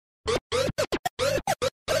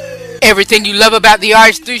Everything you love about the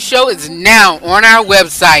RH3 Show is now on our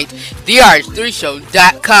website,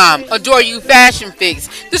 therh3show.com. Adore You Fashion Fix,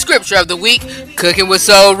 the scripture of the week, cooking with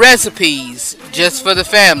soul recipes, just for the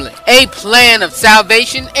family, a plan of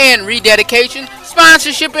salvation and rededication,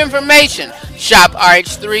 sponsorship information, shop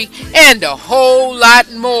RH3, and a whole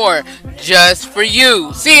lot more just for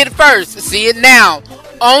you. See it first, see it now,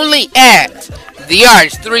 only at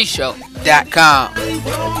therh3show.com.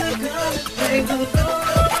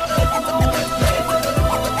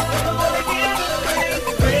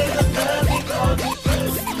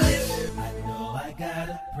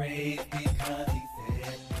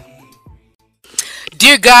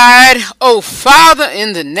 Dear God, oh Father,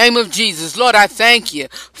 in the name of Jesus, Lord, I thank you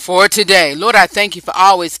for today. Lord, I thank you for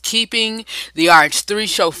always keeping the RH3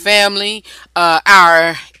 Show family,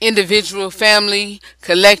 our individual family,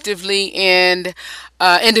 collectively and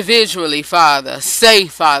individually, Father,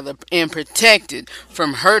 safe, Father, and protected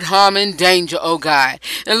from hurt, harm, and danger, oh God.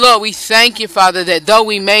 And Lord, we thank you, Father, that though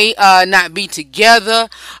we may not be together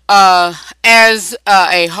as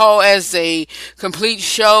a whole, as a complete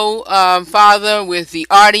show, Father, with the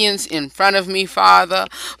audience in front of me, Father,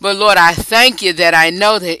 but Lord, I thank you that I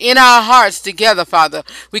know that in our hearts together, Father,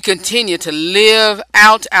 we continue to live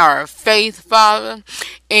out our faith, Father,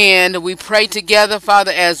 and we pray together,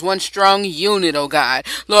 Father, as one strong unit, oh God.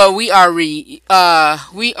 Lord, we are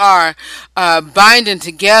binding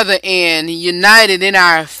together and united in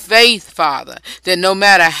our faith, Father, that no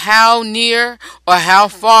matter how near or how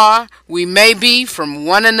far we may be from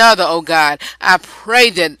one another, oh God, I pray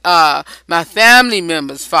that my family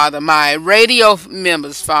members, Father, my radio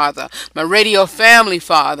members, Father, my radio family,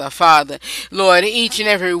 Father, Lord, each and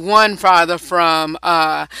every one, Father, from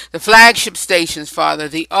the flagship stations, Father,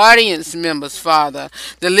 the audience members, Father,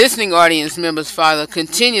 the listening audience members, Father,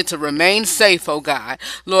 continue to remain safe, oh God.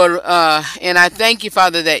 Lord, and I thank you,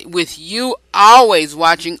 Father, that with you always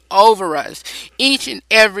watching over us, each and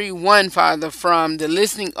every one, Father, from the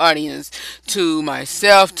listening audience to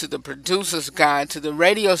myself, to the producers, God, to the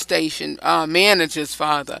radio station managers,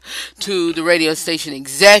 Father, to the radio station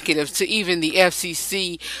executives, to even the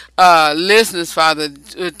FCC listeners, Father,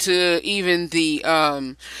 to even the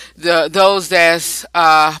those that's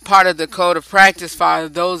part of the code of practice, Father,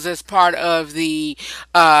 those that's part of the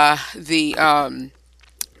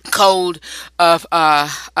code of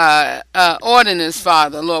ordinance,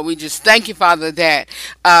 Father. Lord, we just thank you, Father, that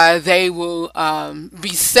they will be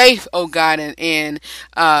safe, oh God, and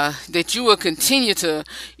that you will continue to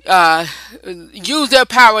use their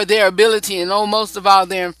power, their ability, and most of all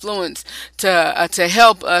their influence to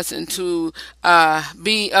help us and to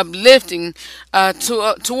be uplifting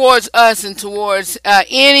towards us and towards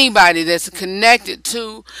anybody that's connected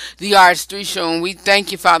to the RH3 Show. And we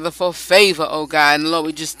thank you, Father, for favor, oh God. And Lord,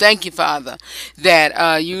 we just thank you, Father,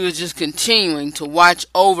 that you are just continuing to watch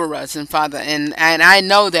over us, and Father, and I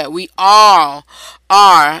know that we all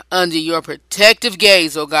are under your protective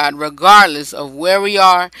gaze, oh God, regardless of where we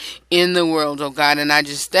are in the world, oh God. And I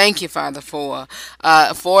just thank you, Father, for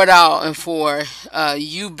it all, and for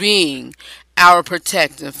you being our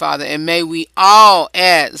protector, Father. And may we all,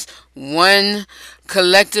 as one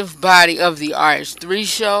collective body of the RH3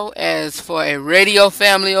 Show, as for a radio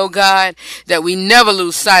family, oh God, that we never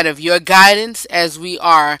lose sight of your guidance, as we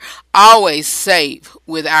are always safe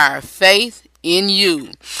with our faith in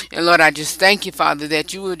you. And Lord, I just thank you, Father,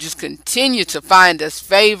 that you will just continue to find us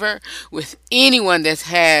favor with anyone that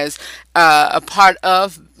has a part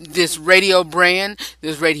of this radio brand,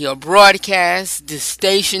 this radio broadcast, this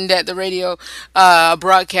station that the radio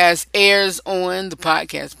broadcast airs on, the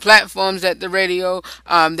podcast platforms that the radio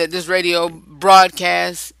that this radio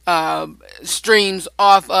broadcast streams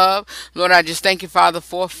off of. Lord, I just thank you, Father,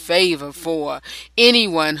 for favor for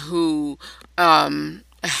anyone who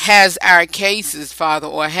has our cases, Father,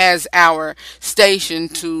 or has our station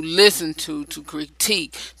to listen to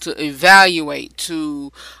critique, to evaluate,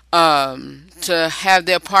 to have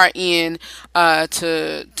their part in,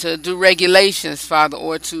 to do regulations, Father,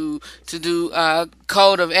 or to do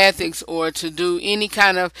code of ethics, or to do any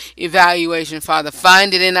kind of evaluation, Father.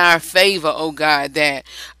 Find it in our favor, oh God, that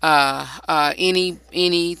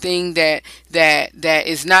anything that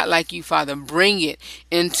is not like you, Father, bring it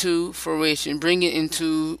into fruition, bring it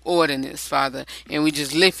into ordinance, Father. And we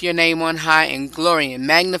just lift your name on high and glory and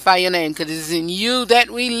magnify your name, because it is in you that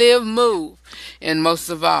we live, move, and most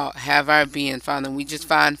of all have our being, Father. And we just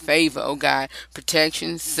find favor, oh God,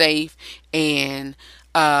 protection, safe, and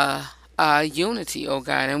unity, oh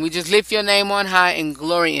God. And we just lift your name on high and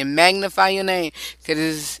glory and magnify your name, because it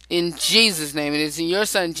is in Jesus' name. It is in your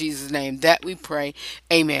son Jesus' name that we pray.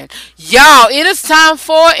 Amen. Y'all, it is time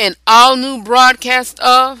for an all new broadcast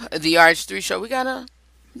of the RH3 Show. We got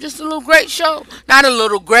just a little great show. Not a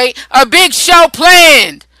little great, a big show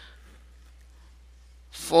planned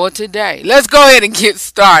for today. Let's go ahead and get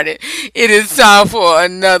started. It is time for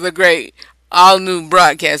another great all new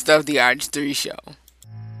broadcast of the RH3 Show.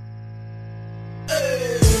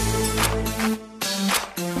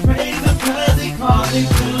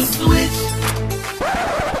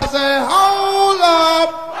 I say, hold up.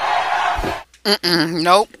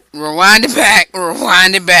 Nope. Rewind it back.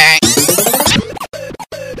 Rewind it back.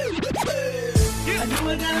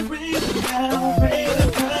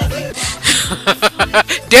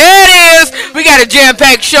 There it is. We got a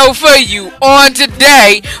jam-packed show for you on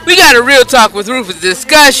today. We got a real talk with Rufus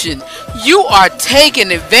discussion. You are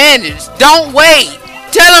taking advantage. Don't wait.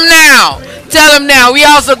 Tell them now. Tell them now. We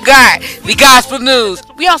also got the gospel news.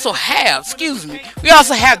 We also have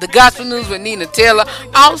the gospel news with Nina Taylor.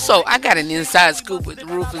 Also, I got an inside scoop with the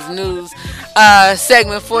Rufus news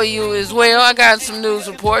segment for you as well. I got some news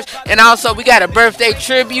reports. And also, we got a birthday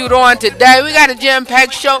tribute on today. We got a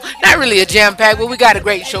jam-packed show. Not really a jam-packed, but we got a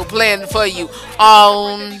great show planned for you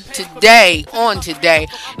on today.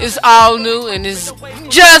 It's all new and it's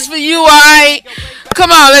just for you, alright?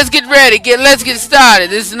 Come on, let's get ready. Let's get started.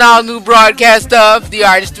 This is an all new broadcast of the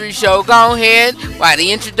RH3 Show. Go ahead, while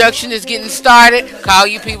the introduction is getting started, call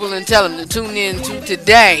you people and tell them to tune in to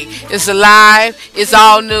today. It's alive, it's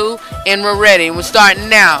all new, and we're ready. And we're starting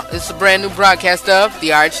now. It's a brand new broadcast of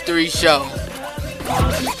the RH3 Show.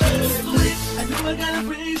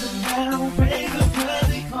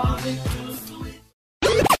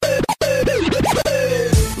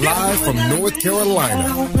 Live from North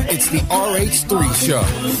Carolina, it's the RH3 Show.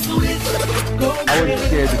 I wasn't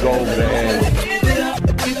scared to go over there.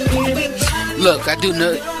 Look, I do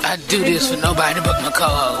this for nobody but my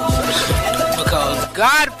co-host. Because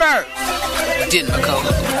God first, then my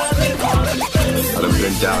co-host. I done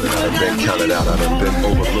been doubted, I done been counted out, I done been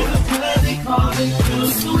overlooked.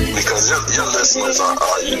 Because your listeners are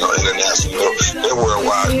international, they're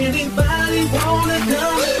worldwide.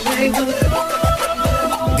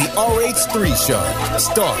 The RH3 Show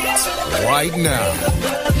starts right now.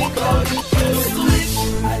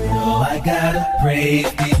 I know I gotta praise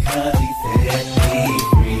because he set me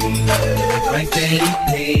free. The price that he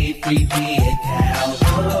paid, freed me at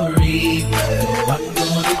Calvary. So I'm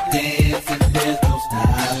gonna dance and there's no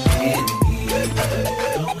stopping me.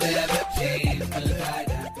 Don't ever change 'cause I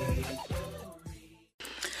got victory.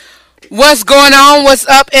 What's going on? What's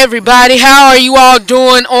up, everybody? How are you all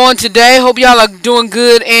doing on today? Hope y'all are doing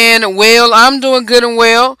good and well. I'm doing good and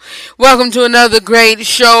well. Welcome to another great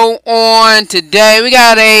show on today. We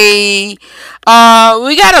got a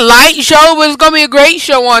light show, but it's gonna be a great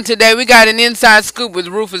show on today. We got an inside scoop with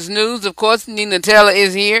Rufus News. Of course, Nina Taylor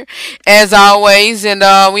is here as always, and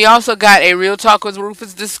we also got a real talk with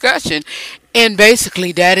Rufus discussion. And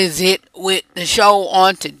basically, that is it with the show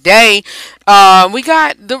on today. We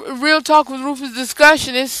got the real talk with Rufus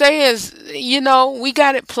discussion. It says, we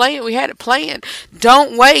got it planned. We had it planned.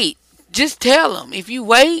 Don't wait. Just tell them. If you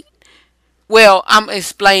wait, well, I'm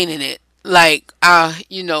explaining it like,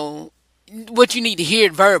 what you need to hear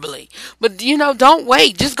it verbally. But, don't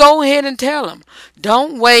wait. Just go ahead and tell them.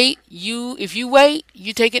 Don't wait. If you wait,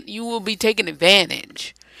 you will be taking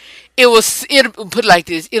advantage. It'll put it like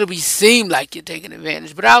this. It'll seem like you're taking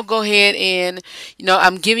advantage. But I'll go ahead and,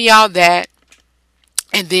 I'm giving y'all that.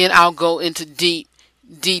 And then I'll go into deep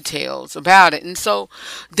details about it. And so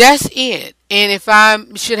that's it. And if I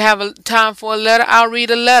should have a time for a letter, I'll read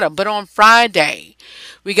a letter. But on Friday,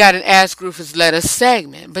 we got an Ask Rufus letter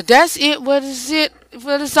segment. But that's it. What is it?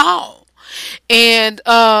 What is all? And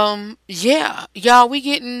y'all, we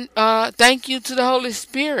getting thank you to the Holy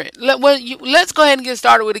Spirit. Let's go ahead and get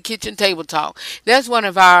started with the kitchen table talk. That's one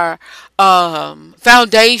of our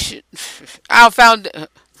foundation. I'm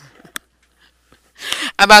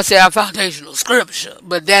about to say our foundational scripture,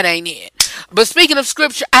 but that ain't it. But speaking of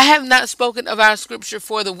scripture, I have not spoken of our scripture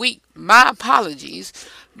for the week. My apologies.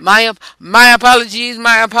 My apologies.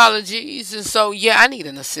 And so, I need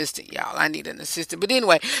an assistant, y'all. But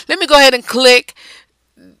anyway, let me go ahead and click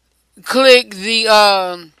the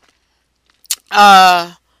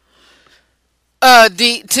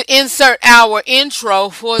to insert our intro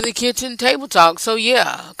for the kitchen table talk. So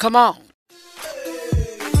come on.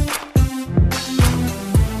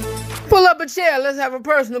 Pull up a chair. Let's have a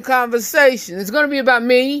personal conversation. It's going to be about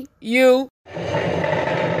me, you,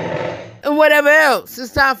 and whatever else.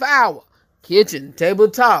 It's time for our kitchen table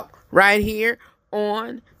talk right here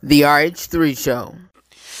on the RH3 show.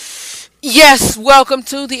 Yes, welcome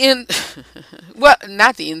to the well,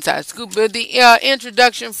 not the inside scoop, but the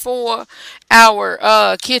introduction for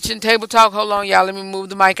our kitchen table talk. Hold on, y'all. Let me move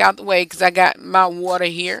the mic out the way because I got my water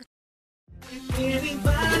here.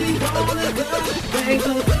 Anybody wanna go? Break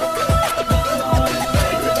the law.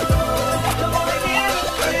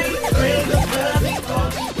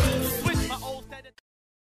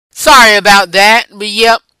 Sorry about that, but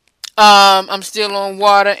yep, I'm still on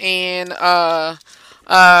water and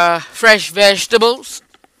fresh vegetables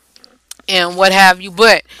and what have you.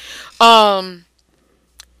 But um,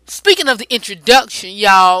 speaking of the introduction,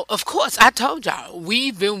 y'all, of course, I told y'all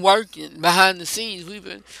we've been working behind the scenes. We've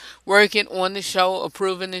been working on the show, um,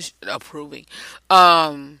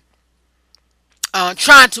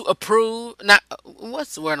 trying to approve. Not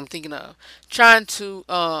what's the word I'm thinking of? Trying to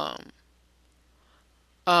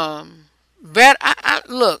um, better.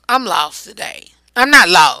 Look. I'm lost today. I'm not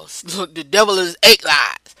lost. Look, the devil is eight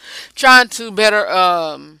lies. Trying to better.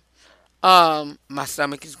 My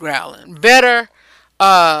stomach is growling. Better.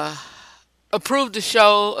 Uh, approve the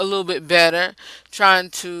show a little bit better.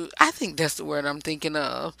 Trying to. I think that's the word I'm thinking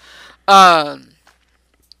of. Um,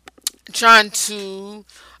 trying to.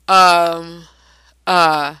 Um.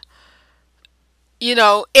 Uh.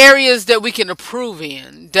 Areas that we can improve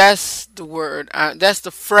in. That's the word. That's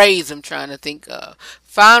the phrase I'm trying to think of.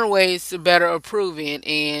 Find ways to better improve in,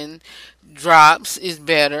 and drops is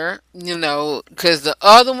better. Because the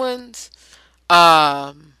other ones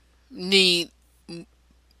need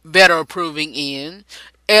better improving in.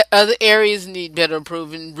 Other areas need better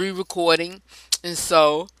improving, re-recording, and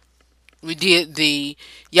so we did the.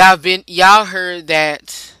 Y'all heard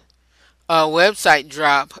that website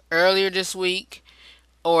drop earlier this week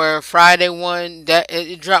or Friday one that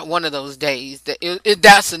it dropped one of those days.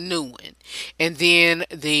 That's a new one, and then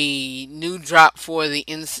the new drop for the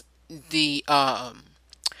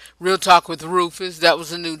Real Talk with Rufus. That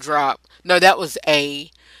was a new drop. No, that was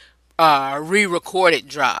a re-recorded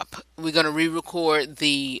drop. We're gonna re-record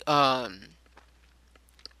the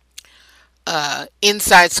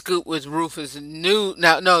Inside Scoop with Rufus new.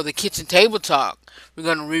 Now, no, the Kitchen Table Talk. We're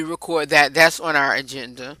gonna re-record that. That's on our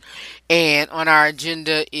agenda, and on our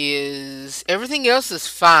agenda is everything else is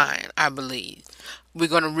fine, I believe. We're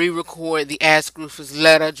gonna re-record the Ask Rufus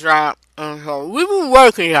letter drop. We've been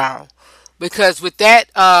working, y'all, because with that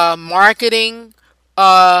marketing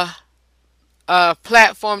uh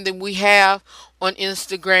platform that we have on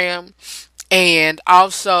Instagram, and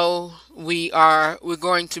also we're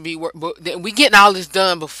going to be we getting all this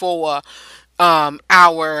done before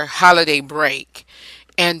our holiday break,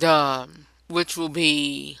 and which will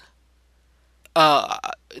be uh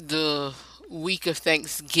the week of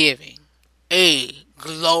Thanksgiving. Hey,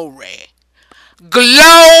 glory,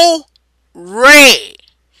 glory!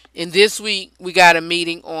 And this week we got a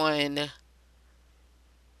meeting on.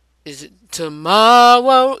 Is it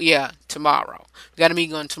tomorrow? Yeah, tomorrow. We got a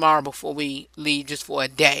meeting on tomorrow before we leave, just for a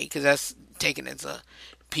day, because that's taken as a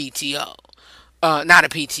PTO. Not a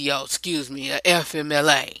PTO, excuse me, a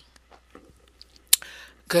FMLA.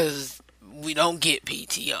 Because we don't get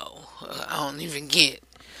PTO. I don't even get,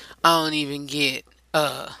 I ain't even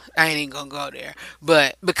gonna go there.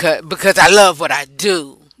 But because I love what I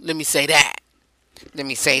do. Let me say that.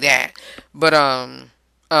 But I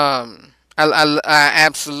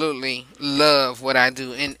absolutely love what I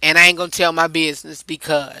do, and I ain't gonna tell my business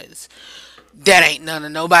because that ain't none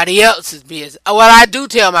of nobody else's business. Well, I do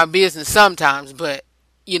tell my business sometimes, but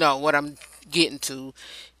what I'm getting to,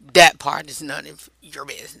 that part is none of your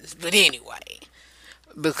business. But anyway,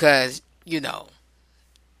 because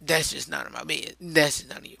that's just none of my business. That's just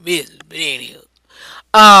none of your business. But anywho,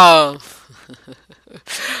 um,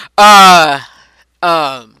 uh,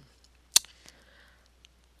 um.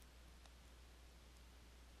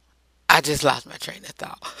 I just lost my train of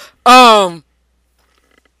thought.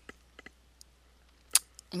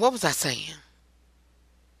 What was I saying?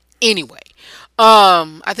 Anyway,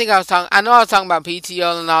 I think I was talking. I know I was talking about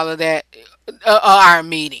PTO and all of that. Our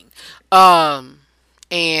meeting. Um,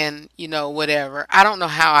 and whatever. I don't know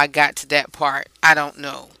how I got to that part. I don't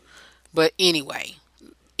know. But anyway.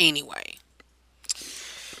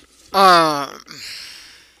 Um,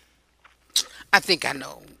 I think I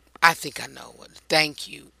know. What. Thank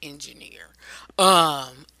you, engineer.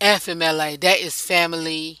 FMLA, that is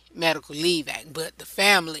Family Medical Leave Act, but the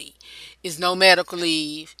family is no medical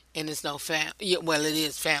leave and it's no Yeah, well, it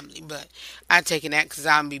is family, but I'm taking that because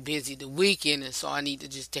I'm be busy the weekend, and so I need to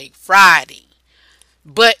just take Friday.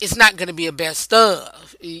 But it's not gonna be a best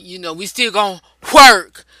of. We still gonna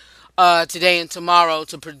work today and tomorrow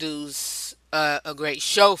to produce a great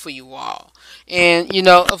show for you all. And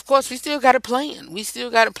of course, we still got a plan. We still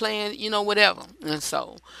got a plan. Whatever. And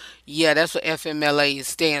so, yeah, that's what FMLA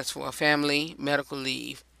stands for, Family Medical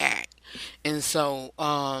Leave Act. And so,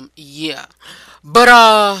 yeah.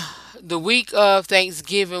 But the week of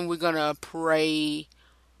Thanksgiving, we're gonna pray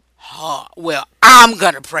hard. Well, I'm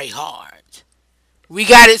gonna pray hard. We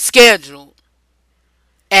got it scheduled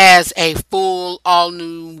as a full all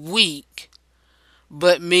new week.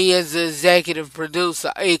 But me as the executive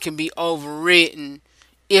producer, it can be overwritten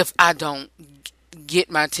if I don't get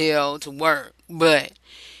my tail to work. But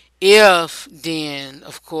if, then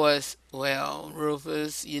of course, well,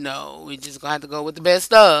 Rufus, we just gonna have to go with the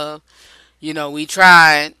best of. We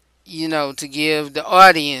tried, to give the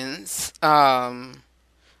audience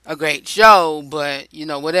a great show, but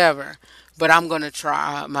whatever. But I'm gonna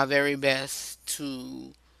try my very best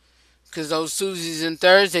to, because those Tuesdays and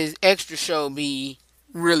Thursdays extra show be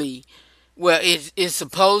really, well, it's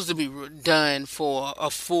supposed to be done for a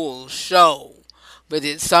full show, but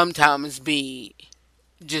it sometimes be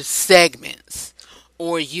just segments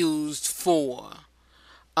or used for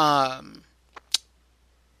um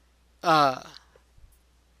uh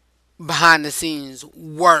behind the scenes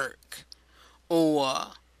work, or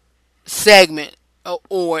segment,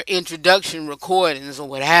 or introduction recordings or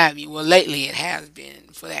what have you. Well, lately it has been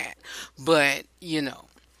for that, but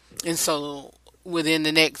and so within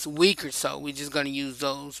the next week or so, we're just going to use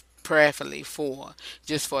those preferably for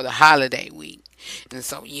just for the holiday week. And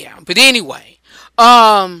so, yeah, but anyway,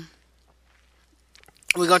 we're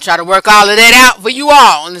going to try to work all of that out for you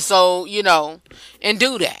all. And so, and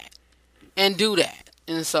do that, and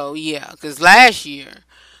so, yeah, because last year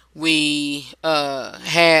we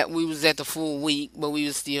was at the full week, but we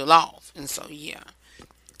was still off. And so, yeah,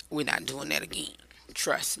 we're not doing that again.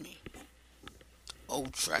 Trust me. Oh,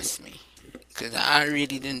 trust me. Because I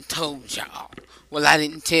already done told y'all. Well, I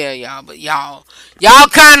didn't tell y'all, but y'all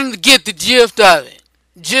kind of get the gist of it.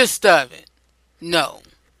 Gist of it. No.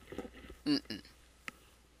 Mm-mm.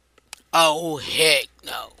 Oh, heck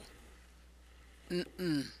no.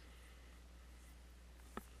 Mm-mm.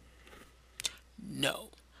 No.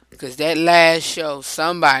 Because that last show,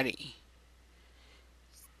 somebody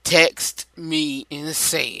text me and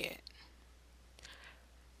said,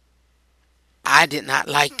 I did not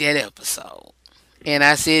like that episode. And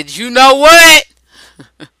I said, you know what?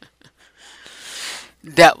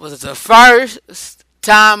 That was the first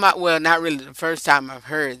time, well, not really the first time I've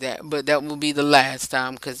heard that, but that will be the last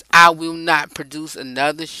time, because I will not produce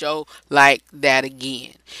another show like that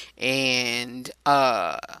again. And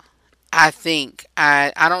I think,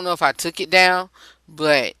 I don't know if I took it down,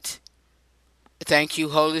 but thank you,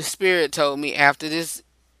 Holy Spirit told me after this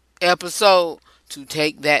episode to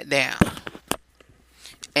take that down.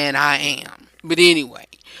 And I am. But anyway,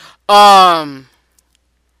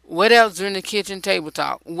 what else during the kitchen table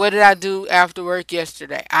talk? What did I do after work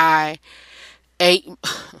yesterday? I ate.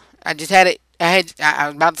 I just had it. I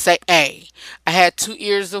was about to say a. I had 2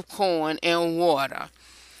 ears of corn and water.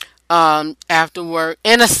 After work,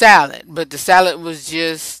 and a salad, but the salad was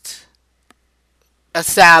just a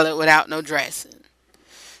salad without no dressing.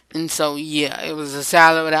 And so, yeah, it was a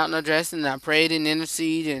salad without no dressing. And I prayed and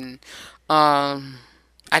interceded, and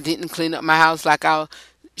I didn't clean up my house like I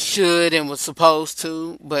should and was supposed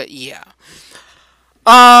to, but yeah.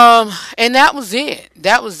 And that was it.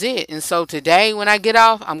 That was it. And so today, when I get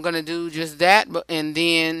off, I'm gonna do just that. But and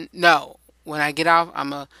then no, when I get off,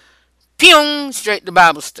 I'm a pew straight to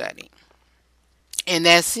Bible study, and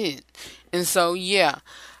that's it. And so, yeah.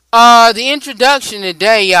 The introduction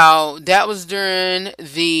today, y'all. That was during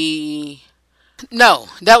the No,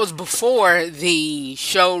 that was before the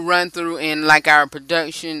show run through and like our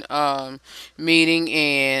production meeting,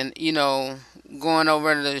 and going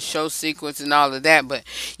over the show sequence and all of that. But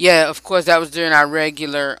yeah, of course that was during our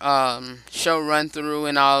regular show run through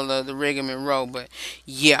and all of the rigmarole. But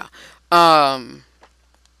yeah,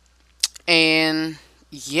 and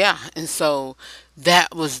yeah, and so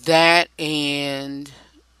that was that. And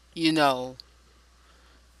you know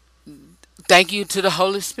thank you to the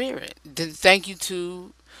Holy Spirit. Thank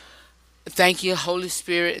you, Holy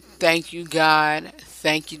Spirit. Thank you, God.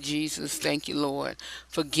 Thank you, Jesus. Thank you, Lord,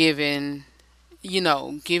 for giving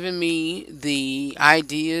me the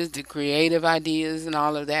ideas, the creative ideas, and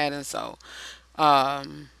all of that. And so,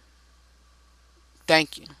 um,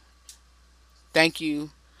 thank you, thank you,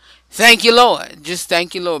 thank you, Lord. Just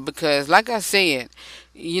thank you, Lord, because like I said,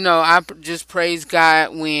 just praise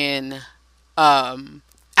God when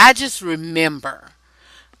I just remember.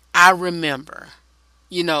 I remember,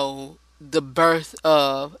 the birth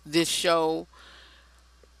of this show.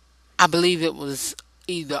 I believe it was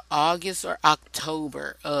either August or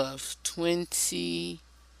October of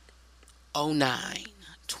 2009.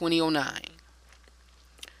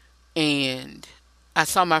 And I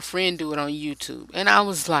saw my friend do it on YouTube, and I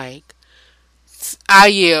was like, I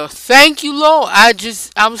yelled, "Thank you, Lord." I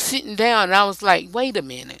was sitting down and I was like, wait a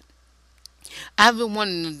minute. I've been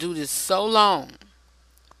wanting to do this so long.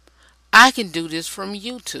 I can do this from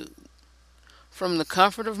YouTube, from the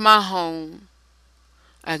comfort of my home.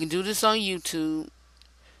 I can do this on YouTube.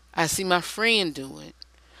 I see my friend do it.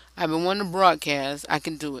 I've been wanting to broadcast. I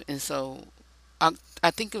can do it. And so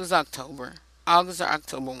I think it was October, August or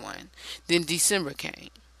October 1. Then December came.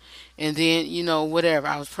 And then, whatever.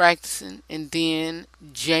 I was practicing. And then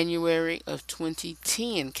January of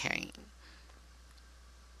 2010 came.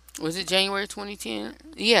 Was it January 2010?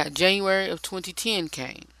 Yeah, January of 2010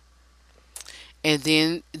 came. And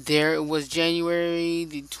then there it was January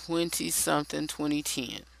the 20-something,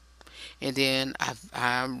 2010. And then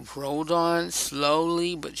I rolled on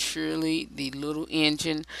slowly but surely, the little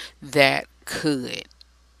engine that could.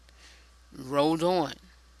 Rolled on.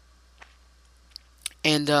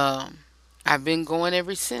 And I've been going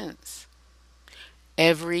ever since.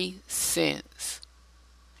 Ever since.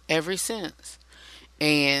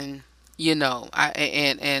 And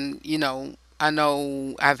I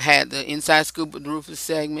know I've had the Inside Scoop with Rufus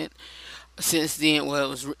segment. Since then, well, it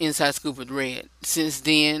was Inside Scoop with Red. Since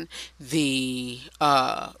then, the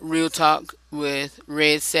Real Talk with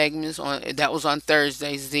Red segments that was on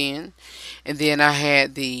Thursdays then, and then I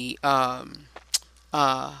had the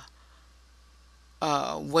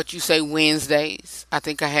What You Say Wednesdays. I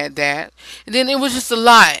think I had that, and then it was just a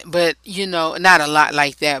lot, but not a lot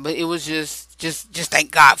like that, but it was just thank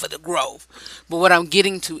God for the growth. But what I'm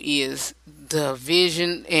getting to is the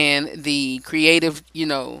vision and the creative,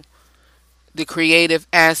 the creative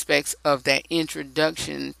aspects of that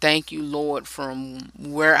introduction. Thank you, Lord, from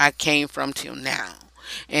where I came from till now.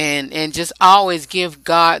 And just always give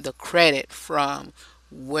God the credit from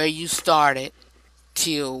where you started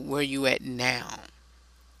till where you at now.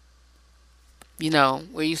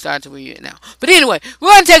 Where you started to where you're at now. But anyway, we're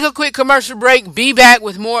going to take a quick commercial break. Be back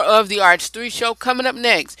with more of the RH3 show coming up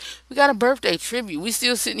next. We got a birthday tribute. We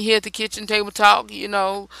still sitting here at the kitchen table talk, loving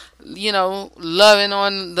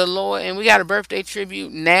on the Lord. And we got a birthday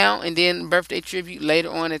tribute now and then birthday tribute later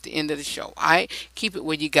on at the end of the show. All right? Keep it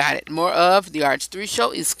where you got it. More of the RH3 show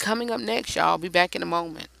is coming up next, y'all. I'll be back in a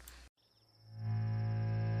moment.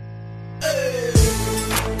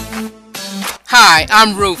 Hi,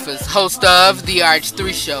 I'm Rufus, host of The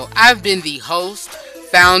RH3 Show. I've been the host,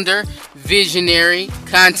 founder, visionary,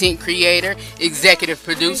 content creator, executive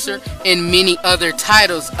producer, and many other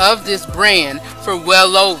titles of this brand for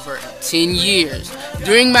well over 10 years.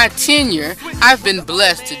 During my tenure, I've been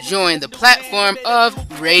blessed to join the platform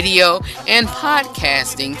of radio and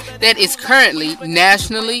podcasting that is currently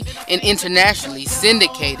nationally and internationally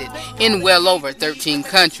syndicated in well over 13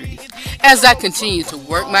 countries. As I continue to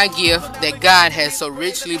work my gift that God has so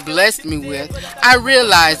richly blessed me with, I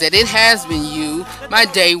realize that it has been you, my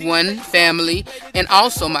day one family, and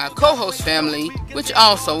also my co-host family, which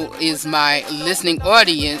also is my listening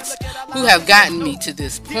audience, who have gotten me to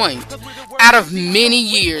this point. Out of many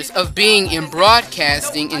years of being in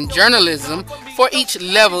broadcasting and journalism, for each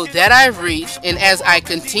level that I've reached, and as I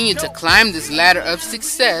continue to climb this ladder of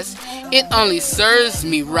success, it only serves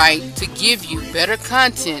me right to give you better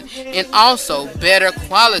content and also better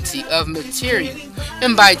quality of material.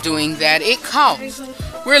 And by doing that, it costs.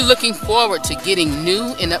 We're looking forward to getting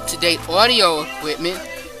new and up-to-date audio equipment,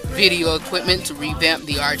 video equipment to revamp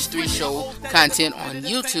the RH3 show content on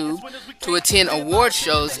YouTube, to attend award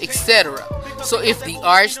shows, etc. So if the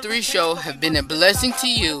RH3 show have been a blessing to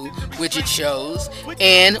you, which it shows,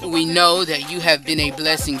 and we know that you have been a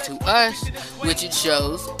blessing to us, which it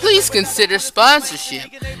shows, please consider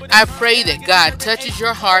sponsorship. I pray that God touches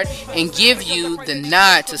your heart and give you the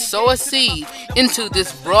nod to sow a seed into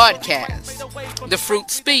this broadcast. The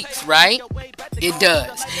fruit speaks, right? It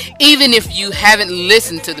does. Even if you haven't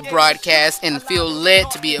listened to the broadcast and feel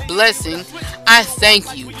led to be a blessing, I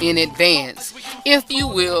thank you in advance. If you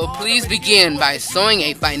will, please begin by sowing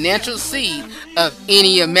a financial seed of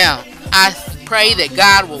any amount. I pray that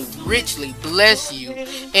God will richly bless you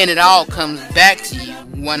and it all comes back to you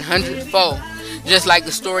 100-fold. Just like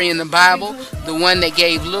the story in the Bible, the one that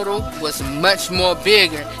gave little was much more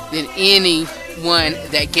bigger than anyone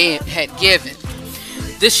that had given.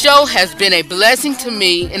 The show has been a blessing to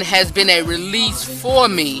me and has been a release for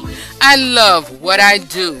me. I love what I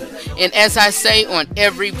do. And as I say on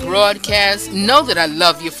every broadcast, know that I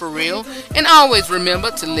love you for real. And always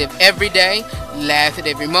remember to live every day, laugh at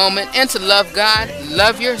every moment, and to love God,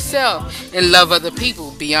 love yourself, and love other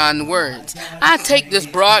people beyond words. I take this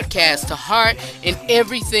broadcast to heart in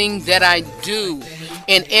everything that I do.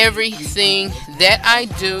 In everything that I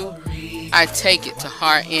do, I take it to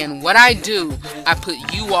heart. And what I do, I put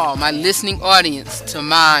you all, my listening audience, to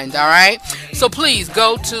mind, alright? So please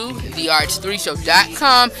go to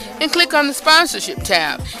therh3show.com and click on the sponsorship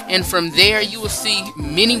tab. And from there, you will see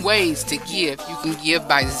many ways to give. You can give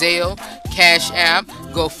by Zelle, Cash App,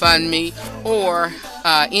 GoFundMe, or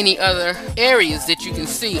any other areas that you can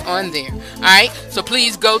see on there. Alright, so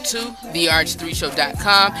please go to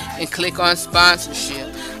therh3show.com and click on sponsorship.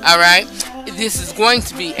 Alright, this is going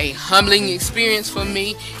to be a humbling experience for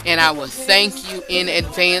me, and I will thank you in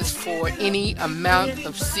advance for any amount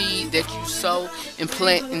of seed that you sow and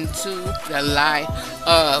plant into the life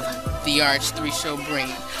of the RH3 Show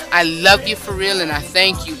brand. I love you for real, and I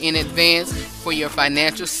thank you in advance for your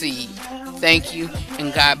financial seed. Thank you,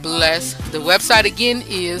 and God bless. The website again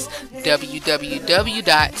is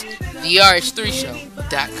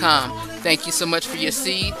www.therh3show.com. Thank you so much for your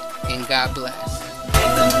seed, and God bless.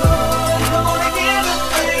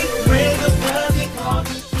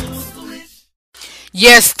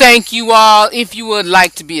 Yes, thank you all. If you would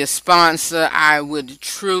like to be a sponsor, I would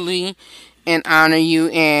truly and honor you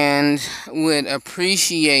and would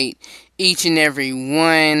appreciate each and every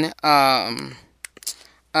one.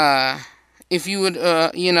 If you would,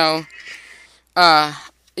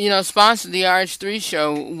 sponsor the RH3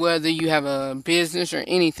 Show, whether you have a business or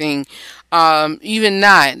anything. Even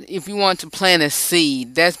not, if you want to plant a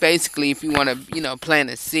seed, that's basically if you want to, plant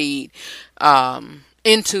a seed,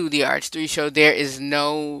 into the RH3 Show. There is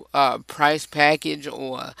no price package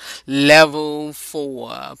or level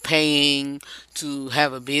for paying to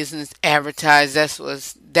have a business advertise.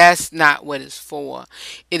 That's not what it's for.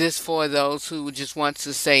 It is for those who just want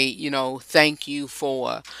to say, thank you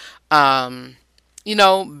for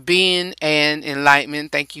being an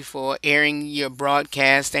enlightenment. Thank you for airing your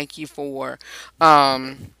broadcast. Thank you for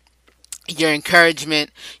your encouragement.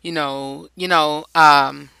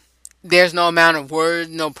 There's no amount of words,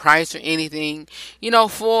 no price or anything,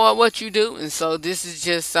 for what you do. And so this is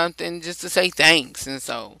just something just to say thanks. And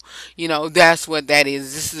so, that's what that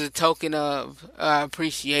is. This is a token of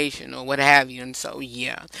appreciation or what have you. And so,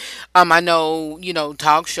 yeah. I know,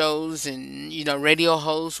 talk shows and, radio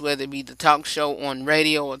hosts, whether it be the talk show on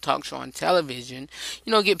radio or talk show on television,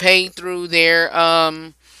 get paid through their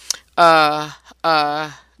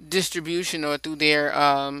distribution or through their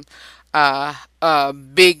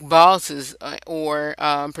big bosses or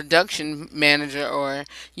production manager or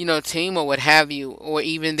team or what have you, or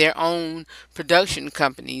even their own production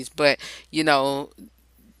companies. But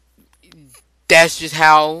that's just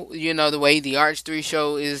how the way the RH3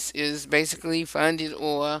 Show is basically funded,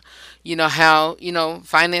 or how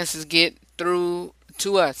finances get through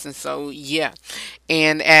to us. And so, yeah.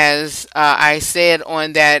 And as I said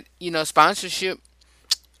on that sponsorship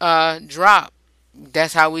drop,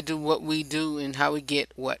 that's how we do what we do and how we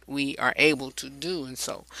get what we are able to do. And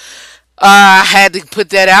so I had to put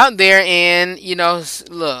that out there. And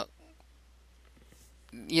look,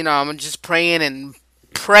 I'm just praying and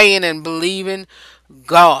believing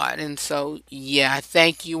God. And so, yeah, I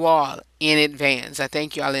thank you all in advance.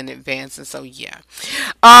 And so, yeah.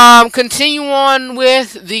 Continue on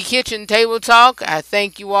with the kitchen table talk. I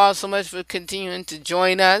thank you all so much for continuing to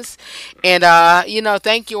join us. And,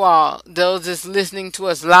 thank you all, those that's listening to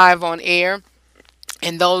us live on air,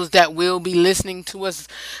 and those that will be listening to us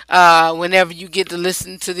whenever you get to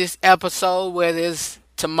listen to this episode, whether it's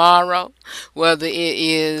tomorrow, whether it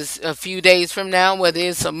is a few days from now, whether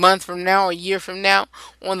it's a month from now, a year from now,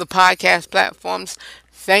 on the podcast platforms.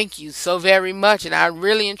 Thank you so very much, and I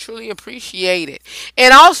really and truly appreciate it.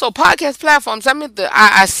 And also, podcast platforms.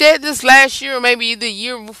 I said this last year, or maybe the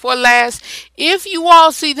year before last. If you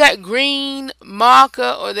all see that green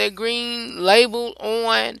marker or that green label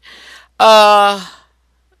on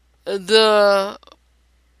the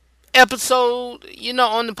episode,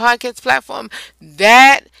 on the podcast platform,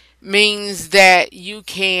 that means that you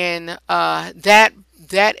can that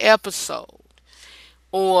episode,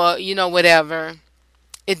 or whatever.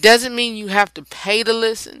 It doesn't mean you have to pay to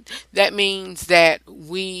listen. That means that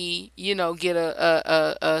we get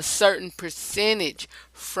a certain percentage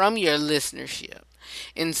from your listenership.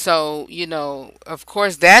 And so, of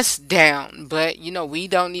course that's down, but we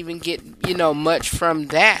don't even get much from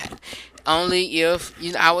that. Only if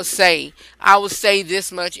I would say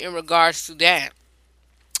this much in regards to that,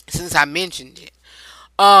 since I mentioned it.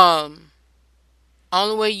 Um,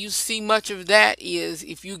 Only way you see much of that is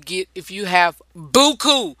if you have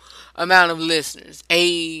buku amount of listeners,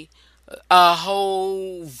 a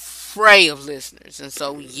whole fray of listeners, and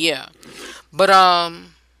so yeah. But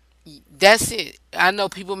that's it. I know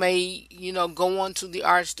people may, go on to the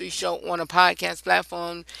RH3 show on a podcast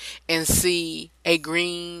platform and see a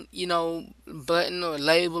green, button or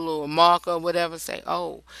label or marker or whatever, say,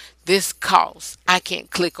 oh, this costs. I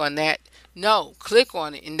can't click on that. No, click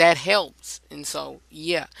on it and that helps. And so,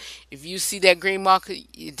 yeah, if you see that green marker,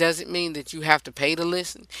 it doesn't mean that you have to pay to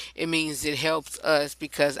listen. It means it helps us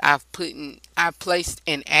because I placed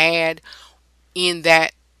an ad in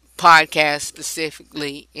that podcast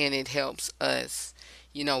specifically, and it helps us,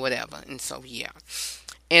 whatever. And so, yeah.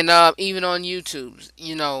 And even on YouTube,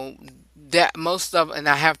 that most of, and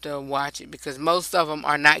I have to watch it because most of them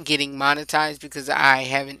are not getting monetized because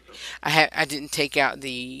I didn't take out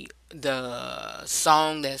the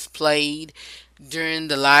song that's played during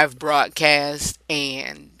the live broadcast,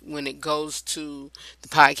 and when it goes to the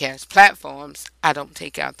podcast platforms, I don't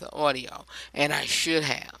take out the audio, and I should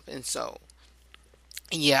have. And so,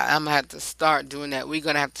 yeah, I'm gonna have to start doing that. We're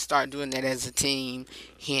gonna have to start doing that as a team.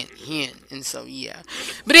 Hint, hint. And so, yeah.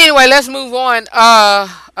 But anyway, let's move on.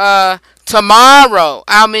 Tomorrow,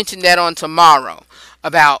 I'll mention that on tomorrow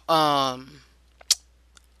about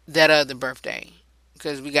that other birthday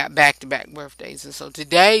because we got back to back birthdays, and so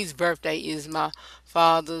today's birthday is my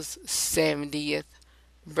father's 70th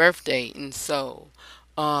birthday, and so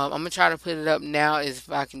I'm gonna try to put it up now as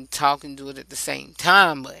if I can talk and do it at the same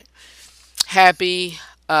time, but happy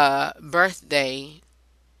birthday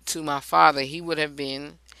to my father. He would have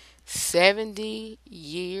been 70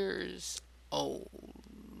 years old.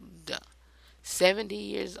 70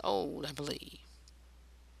 years old, I believe.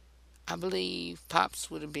 I believe Pops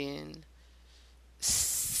would have been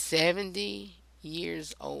 70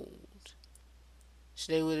 years old.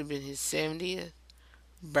 So they would have been his 70th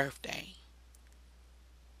birthday.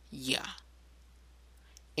 Yeah.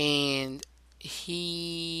 And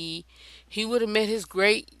he would have met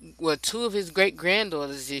two of his great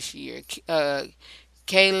granddaughters this year,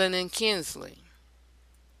 Kaylin and Kinsley.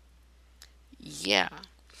 Yeah.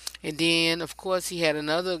 And then, of course, he have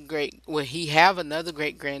another great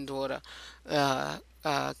granddaughter,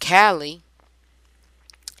 Callie.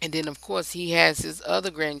 And then, of course, he has his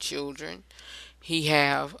other grandchildren. He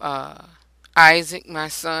have Isaac, my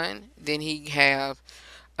son. Then he have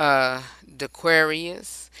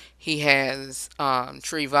Dequarius. He has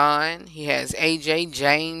Trevon. He has AJ,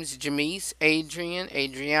 James, Jamise, Adrian,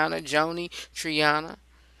 Adriana, Joni, Triana,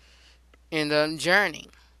 and Journey.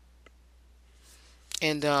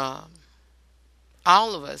 And all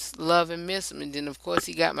of us love and miss him. And then, of course,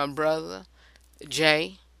 he got my brother,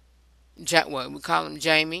 Jay. What we call him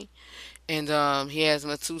Jamie. And he has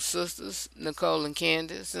my two sisters, Nicole and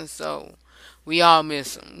Candace. And so we all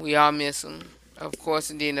miss him. We all miss him, of course.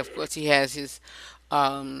 And then, of course, he has his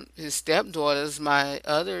stepdaughters, my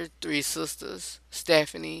other three sisters,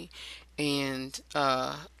 Stephanie and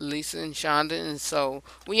Lisa and Shonda. And so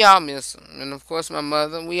we all miss him. And, of course, my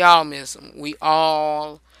mother, we all miss him. We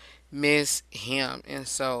all miss him. And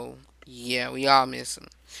so, yeah, we all miss him.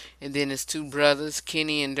 And then his two brothers,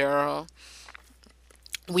 Kenny and Daryl.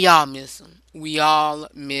 We all miss him. We all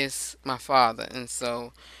miss my father. And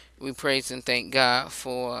so we praise and thank God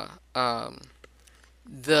for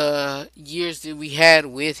the years that we had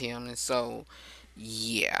with him. And so,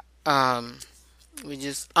 yeah. We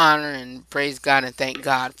just honor and praise God and thank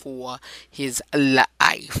God for his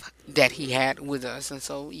life that he had with us. And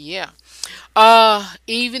so, yeah.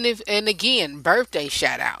 Even if, and again, birthday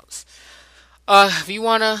shout outs. If you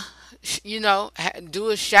want to, do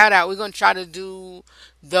a shout out, we're going to try to do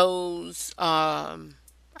those. I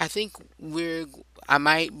think I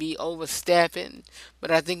might be overstepping, but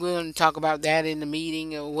I think we're going to talk about that in the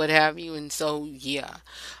meeting or what have you. And so, yeah.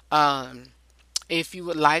 Um, if you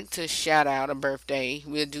would like to shout out a birthday,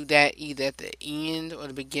 we'll do that either at the end or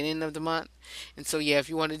the beginning of the month. And so, yeah, if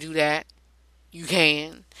you want to do that, you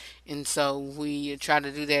can. And so we try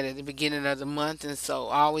to do that at the beginning of the month. And so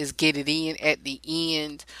always get it in at the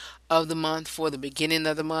end of the month for the beginning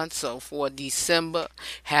of the month. So for December,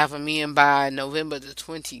 have them in by November the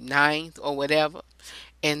 29th or whatever.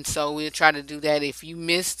 And so we'll try to do that. If you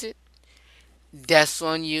missed it, that's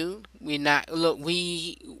on you. We're not, look,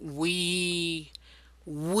 we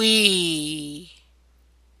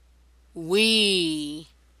we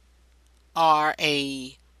are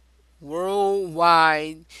a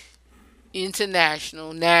worldwide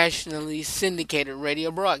international, nationally syndicated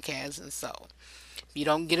radio broadcast. And so, if you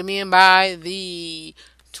don't get them in by the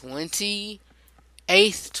 28th,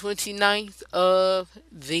 29th of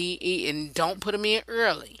and don't put them in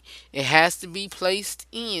early. It has to be placed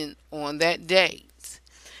in on that date.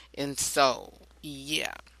 And so,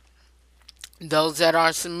 yeah. Those that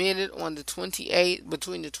are submitted on the 28th,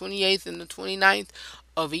 between the 28th and the 29th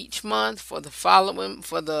of each month for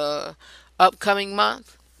the upcoming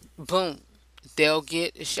month, boom, they'll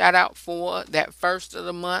get a shout out for that first of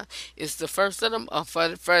the month. It's the first of the for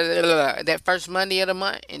that first Monday of the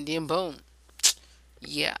month, and then boom,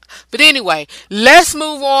 yeah. But anyway, let's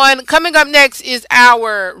move on. Coming up next is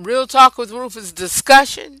our Real Talk with Rufus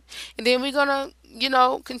discussion. And then we're going to,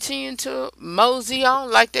 continue to mosey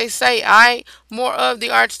on. Like they say, more of the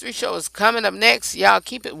RH3 show is coming up next. Y'all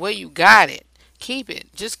keep it where you got it. Keep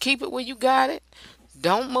it. Just keep it where you got it.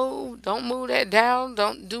 Don't move. Don't move that down.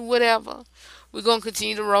 Don't do whatever. We're going to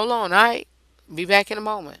continue to roll on. All right. Be back in a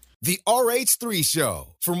moment. The RH3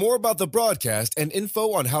 Show. For more about the broadcast and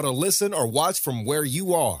info on how to listen or watch from where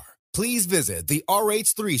you are, please visit the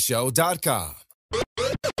RH3Show.com.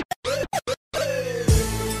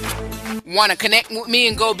 Want to connect with me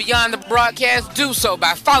and go beyond the broadcast? Do so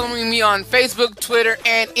by following me on Facebook, Twitter,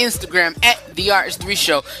 and Instagram at The RH3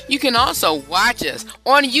 Show. You can also watch us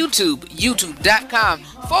on YouTube,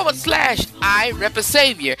 youtube.com/I Rep a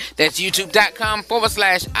Savior. That's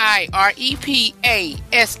youtube.com/I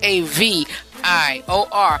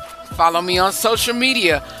REPASAVIOR. Follow me on social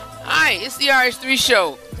media. Hi, it's The RH3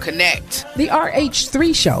 Show. Connect. The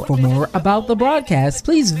RH3 Show. For more about the broadcast,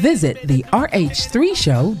 please visit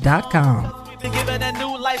therh3show.com. Given a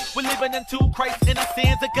new life, we're living into Christ in our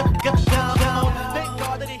sins. Thank God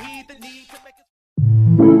that he heed the need to make us.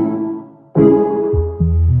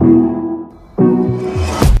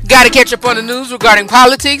 Got to catch up on the news regarding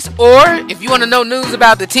politics, or if you want to know news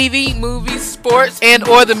about the TV, movies, sports, and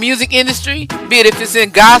or the music industry, be it if it's in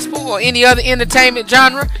gospel or any other entertainment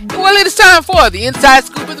genre, well, it is time for the Inside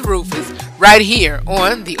Scoop with Rufus, right here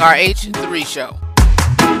on the RH3 Show.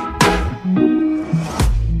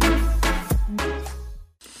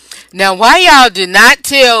 Now, why y'all did not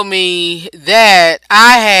tell me that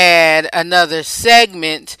I had another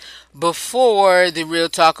segment before the Real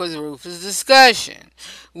Talk with Rufus discussion,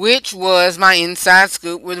 which was my Inside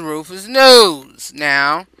Scoop with Rufus News.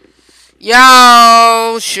 Now,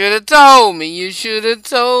 y'all should have told me. You should have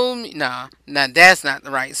told me. Nah, that's not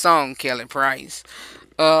the right song, Kelly Price.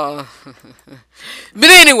 But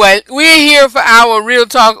anyway, we're here for our Real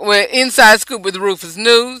Talk with Inside Scoop with Rufus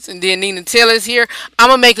News, and then Nina Taylor's here. I'm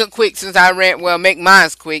gonna make it quick since I make mine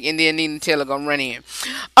quick, and then Nina Taylor gonna run in.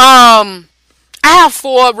 I have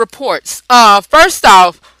 4 reports. First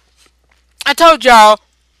off, I told y'all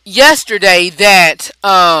yesterday that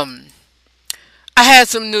I had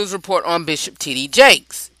some news report on Bishop T.D.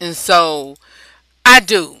 Jakes, and so I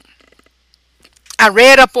do. I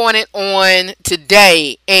read up on it on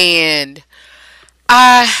today, and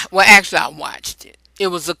I watched it. It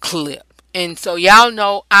was a clip. And so y'all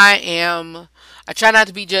know I try not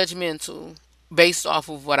to be judgmental based off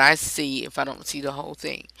of what I see if I don't see the whole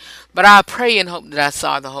thing. But I pray and hope that I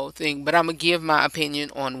saw the whole thing. But I'm going to give my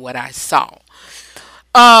opinion on what I saw.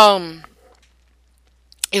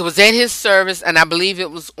 It was at his service, and I believe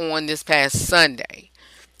it was on this past Sunday.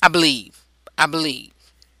 I believe.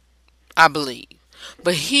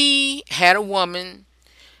 But he had a woman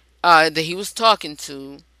that he was talking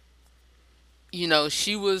to. You know,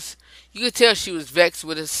 you could tell she was vexed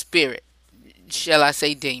with a spirit, shall I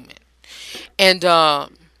say demon. And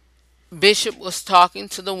Bishop was talking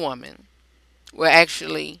to the woman. Well,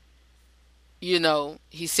 actually,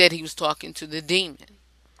 he said he was talking to the demon.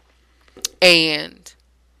 And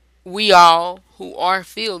we all who are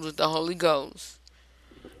filled with the Holy Ghost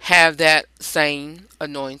have that same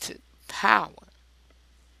anointed power.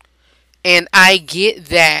 And I get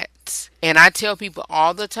that. And I tell people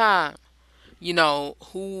all the time,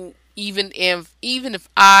 who even if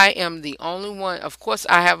I am the only one, of course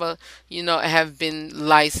I have I have been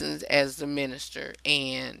licensed as the minister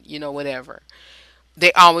and, whatever.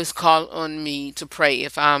 They always call on me to pray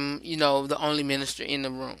if I'm, the only minister in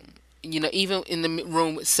the room. Even in the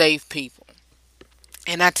room with saved people.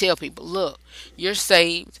 And I tell people, look, you're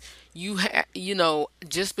saved.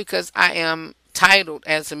 Just because I am titled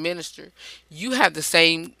as a minister, you have the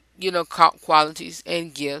same, qualities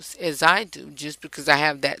and gifts as I do, just because I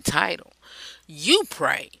have that title. You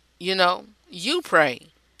pray, you pray.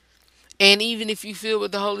 And even if you feel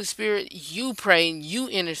with the Holy Spirit, you pray and you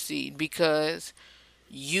intercede, because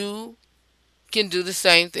you can do the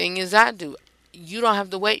same thing as I do. You don't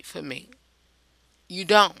have to wait for me. You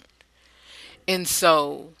don't. And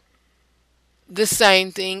so the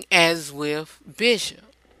same thing as with Bishop.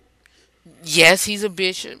 Yes, he's a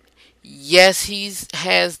bishop. Yes, he's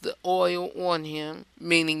has the oil on him,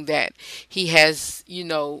 meaning that he's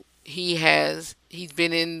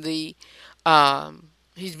been in the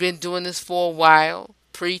he's been doing this for a while,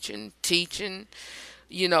 preaching, teaching,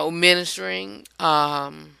 ministering,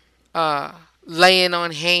 uh, laying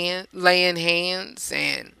hands,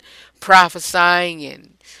 and prophesying,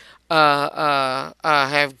 and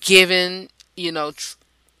have given,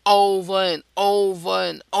 over and over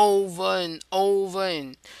and over and over,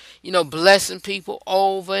 and blessing people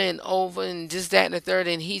over and over, and just that and the third.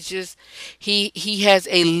 And he has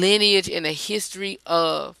a lineage and a history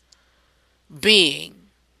of being.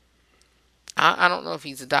 I don't know if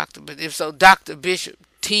he's a doctor, but if so, Dr. Bishop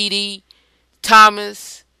T.D.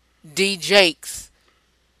 Thomas D. Jakes,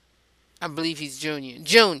 I believe he's Junior.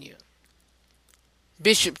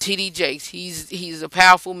 Bishop T.D. Jakes. He's a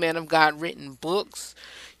powerful man of God, written books.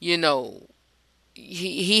 You know,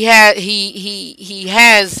 he has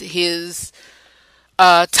his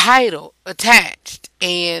title attached,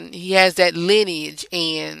 and he has that lineage,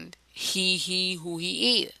 and he who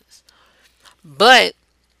he is. But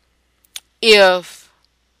if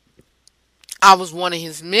I was one of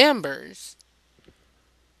his members,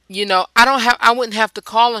 I wouldn't have to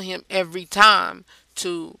call on him every time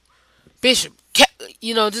to Bishop.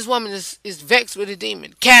 This woman is vexed with a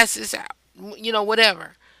demon. Cast this out.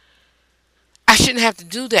 Whatever. I shouldn't have to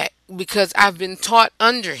do that because I've been taught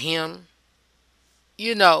under him,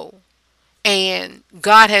 and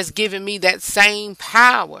God has given me that same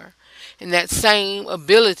power and that same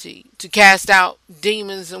ability to cast out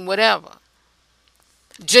demons and whatever,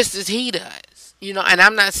 just as he does. And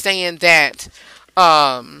I'm not saying that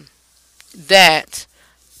that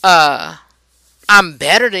I'm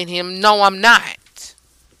better than him. No, I'm not.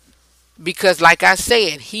 Because like I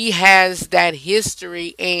said, he has that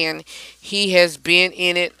history, and he has been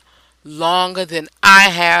in it longer than I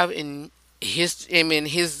have. In his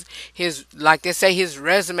like they say, his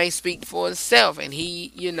resume speaks for itself, and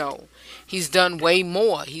he's done way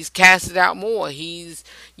more. He's casted out more. He's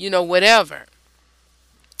whatever.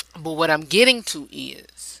 But what I'm getting to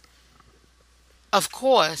is, of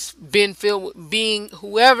course, being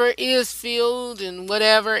whoever is filled and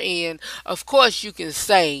whatever, and of course you can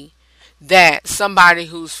say that somebody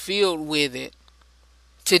who's filled with it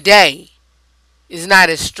today is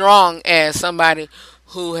not as strong as somebody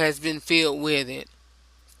who has been filled with it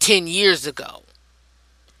 10 years ago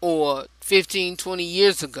or 15, 20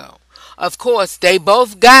 years ago. Of course, they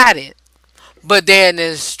both got it, but they're not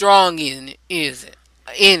as strong in it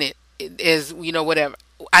as whatever.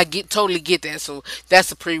 Totally get that. So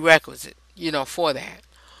that's a prerequisite, for that.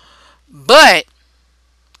 But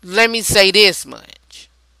let me say this much.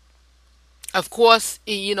 Of course,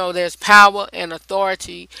 there's power and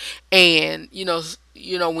authority, and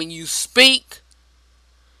when you speak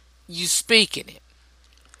in it.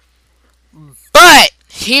 But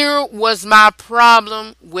here was my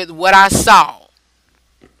problem with what I saw.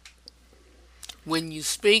 When you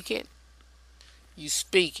speak it, you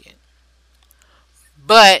speak it.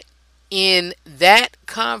 But in that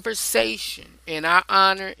conversation, and I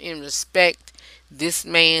honor and respect this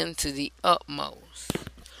man to the utmost,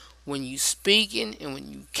 when you speaking and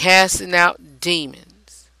when you casting out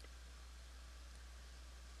demons,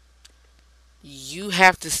 you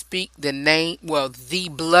have to speak the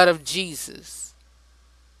blood of Jesus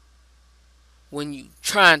when you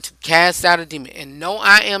trying to cast out a demon. And no,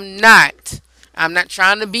 I'm not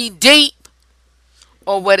trying to be deep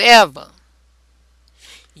or whatever.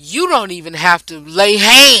 You don't even have to lay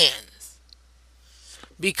hands,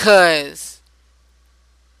 because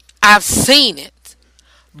I've seen it.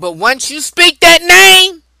 But once you speak that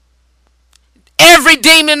name, every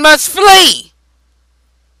demon must flee.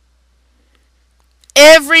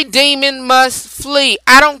 Every demon must flee.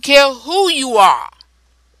 I don't care who you are.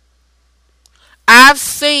 I've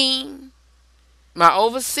seen my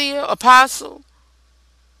overseer, apostle,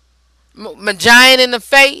 my giant in the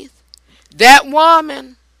faith, that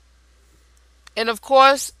woman, and of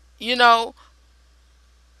course,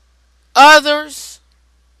 others.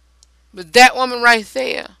 But that woman right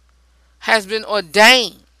there has been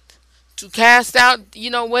ordained to cast out,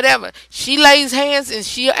 whatever. She lays hands, and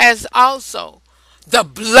she has also the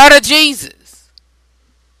blood of Jesus.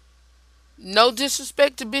 No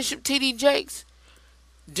disrespect to Bishop T.D. Jakes.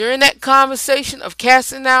 During that conversation of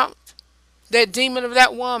casting out that demon of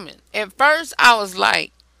that woman, at first I was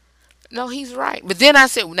like, no, he's right. But then I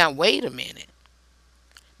said, well, now wait a minute.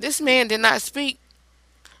 This man did not speak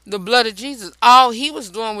the blood of Jesus. All he was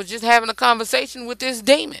doing was just having a conversation with this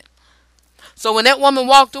demon. So when that woman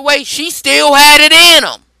walked away, she still had it in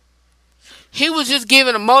him. He was just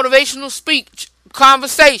giving a motivational speech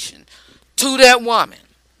conversation to that woman.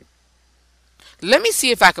 Let me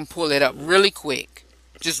see if I can pull it up really quick.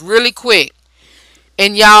 Just really quick.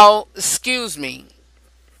 And y'all, excuse me.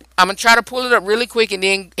 I'm going to try to pull it up really quick and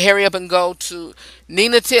then hurry up and go to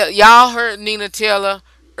Nina Taylor. Y'all heard Nina Taylor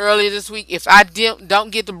earlier this week. If I don't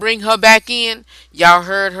get to bring her back in, y'all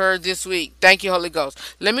heard her this week. Thank you, Holy Ghost.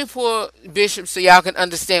 Let me pull Bishop so y'all can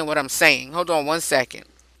understand what I'm saying. Hold on one second.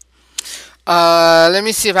 Let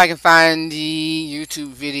me see if I can find the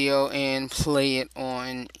YouTube video and play it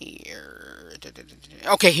on here.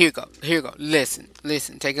 Okay, here you go. Here you go. Listen.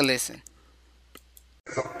 Take a listen.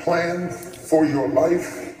 The plan for your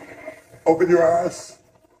life. Open your eyes.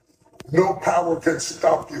 No power can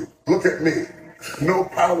stop you. Look at me. No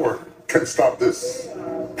power can stop this.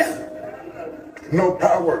 No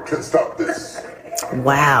power can stop this.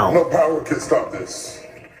 Wow. No power can stop this.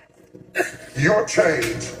 Your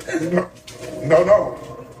change. No.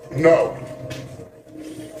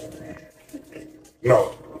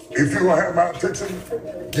 If you're going to have my attention,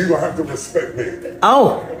 you're going to have to respect me.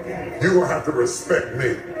 Oh. You're going to have to respect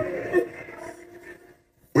me.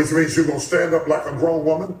 Which means you're going to stand up like a grown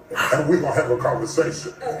woman and we're going to have a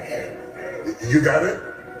conversation. You got it?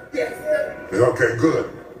 Yes. Okay, good.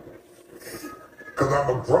 Because I'm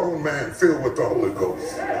a grown man filled with the Holy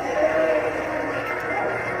Ghost.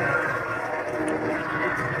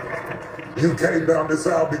 You came down this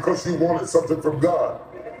aisle because you wanted something from God.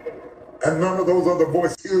 And none of those other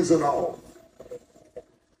voices, ears and all.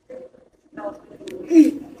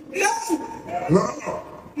 No.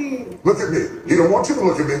 Look at me. He don't want you to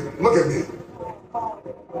look at me. Look at me.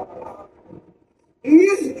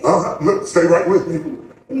 Look, stay right with me.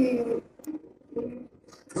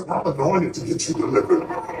 I'm anointed to get you delivered.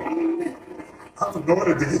 I'm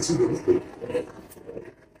anointed to get you delivered.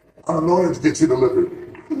 I'm anointed to get you delivered.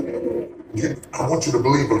 I want you to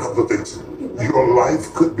believe a couple of things. Your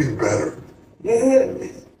life could be better.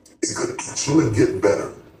 It could actually get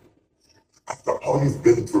better. After all you've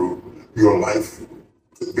been through, your life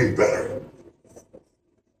could be better.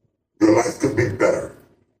 Your life could be better.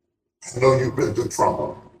 I know you've been through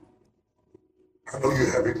trauma. I know you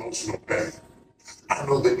have emotional pain. I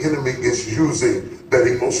know the enemy is using that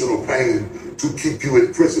emotional pain to keep you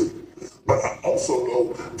in prison. But I also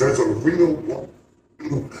know there's a real one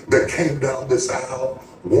that came down this aisle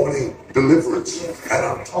wanting deliverance. And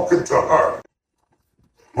I'm talking to her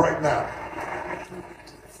right now.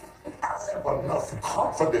 I have enough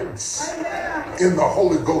confidence in the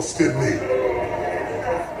Holy Ghost in me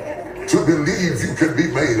to believe you can be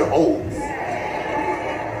made whole.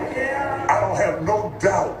 I don't have no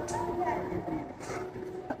doubt.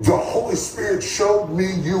 The Holy Spirit showed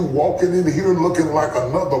me you walking in here looking like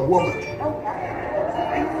another woman.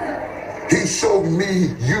 He showed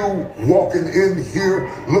me you walking in here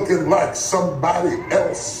looking like somebody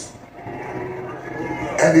else.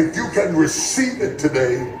 And if you can receive it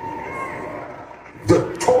today,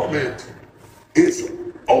 the torment is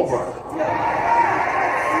over.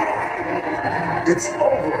 It's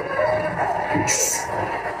over.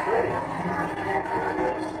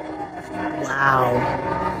 Wow.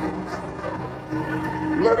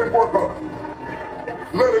 Let it work on it.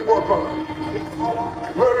 Let it work on it.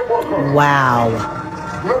 Let it work on it. Wow.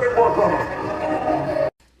 Let it work on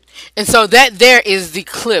it. And so that there is the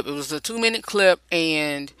clip. It was a 2-minute clip,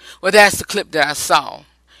 and well, that's the clip that I saw.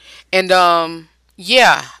 And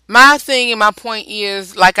yeah, my thing and my point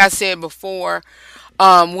is, like I said before,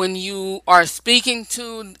 when you are speaking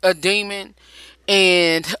to a demon,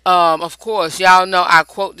 and of course, y'all know I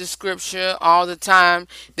quote the scripture all the time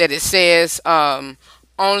that it says,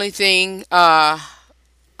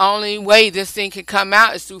 only way this thing can come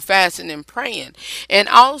out is through fasting and praying. And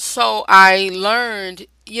also, I learned,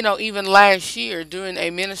 even last year during a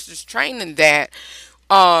minister's training that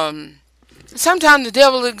sometimes the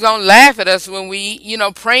devil is gonna laugh at us when we,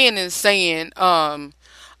 praying and saying, devil,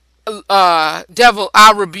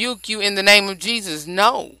 I rebuke you in the name of Jesus.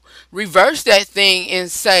 No, reverse that thing and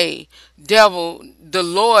say, devil, the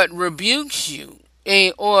Lord rebukes you,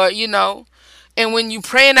 and when you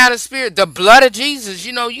praying out of spirit, the blood of Jesus,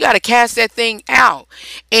 you got to cast that thing out.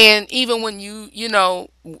 And even when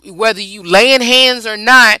whether you laying hands or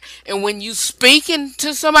not, and when you speaking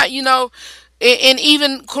to somebody, and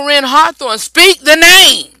even Corinne Hawthorne, speak the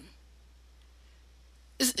name.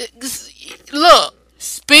 Look,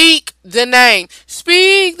 speak the name.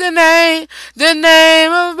 Speak the name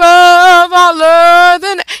above all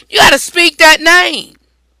other. You got to speak that name.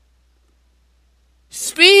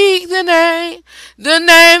 Speak the name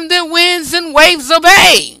that winds and waves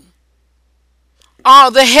obey.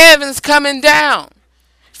 All the heavens coming down.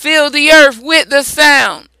 Fill the earth with the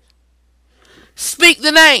sound. Speak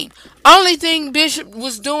the name. Only thing Bishop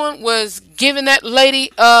was doing was giving that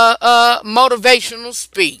lady a motivational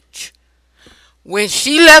speech. When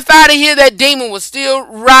she left out of here, that demon was still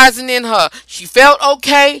rising in her. She felt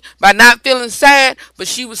okay by not feeling sad, but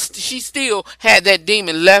she still had that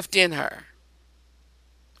demon left in her.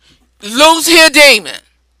 Loose here, demon.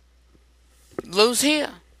 Loose here.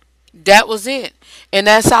 That was it. And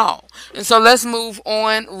that's all. And so let's move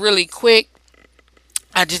on really quick.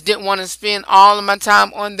 I just didn't want to spend all of my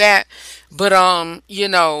time on that. But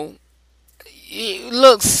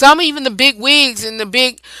look, some even the big wigs and the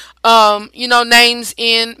big names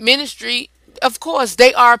in ministry, of course,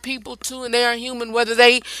 they are people too, and they are human. Whether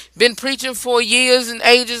they been preaching for years and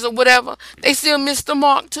ages or whatever, they still miss the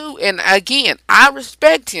mark too. And again, I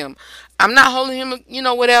respect him. I'm not holding him,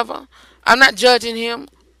 whatever. I'm not judging him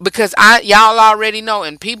because y'all already know,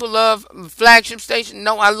 and people love Flagship Station.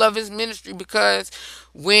 No, I love his ministry because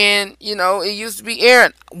when it used to be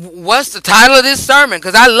Aaron. What's the title of this sermon?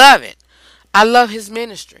 Because I love it. I love his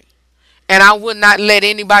ministry. And I would not let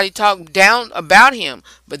anybody talk down about him.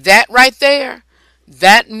 But that right there,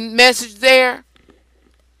 that message there,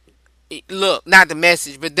 look, not the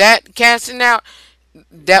message, but that casting out,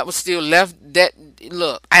 that was still left. That,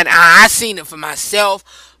 look, and I seen it for myself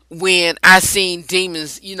when I seen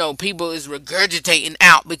demons, people is regurgitating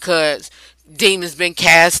out because demons been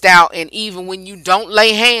cast out. And even when you don't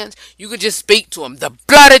lay hands, you can just speak to them. The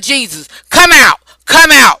blood of Jesus, come out.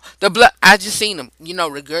 Come out! The blood. I just seen them,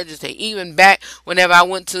 regurgitate. Even back whenever I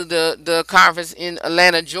went to the conference in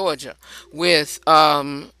Atlanta, Georgia, with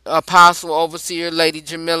Apostle Overseer Lady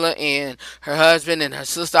Jamila and her husband and her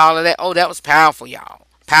sister, all of that. Oh, that was powerful, y'all.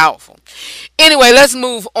 Powerful. Anyway, let's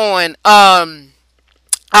move on.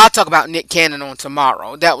 I'll talk about Nick Cannon on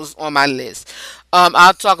tomorrow. That was on my list.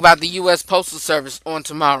 I'll talk about the U.S. Postal Service on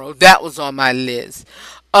tomorrow. That was on my list.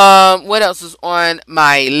 What else is on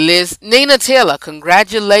my list? Nina Taylor,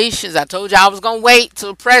 congratulations. I told you I was gonna wait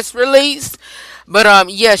till press release. But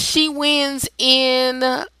she wins in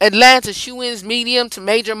Atlanta. She wins medium to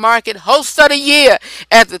major market host of the year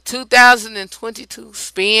at the 2022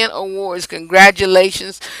 Spin Awards.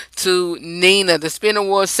 Congratulations to Nina. The Spin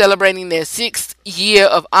Awards celebrating their 6th year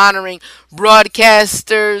of honoring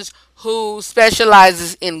broadcasters who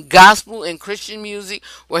specializes in gospel and Christian music,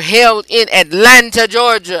 were held in Atlanta,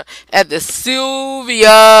 Georgia at the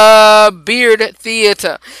Sylvia Beard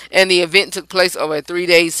Theater. And the event took place over a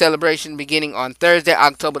 3-day celebration beginning on Thursday,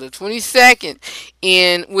 October the 22nd,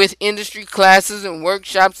 with industry classes and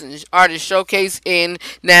workshops and artist showcase and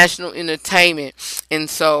national entertainment. And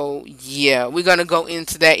so, yeah, we're going to go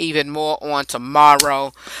into that even more on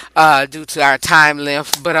tomorrow due to our time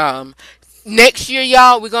length. But next year,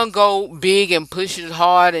 y'all, we're going to go big and push it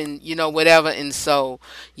hard and, whatever. And so,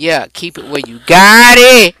 yeah, keep it where you got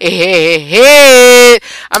it.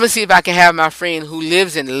 I'm going to see if I can have my friend who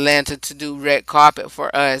lives in Atlanta to do red carpet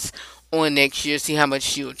for us on next year. See how much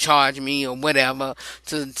she'll charge me or whatever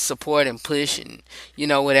to support and push and,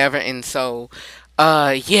 whatever. And so,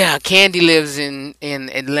 Candy lives in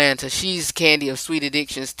Atlanta. She's Candy of Sweet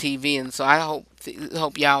Addictions TV. And so I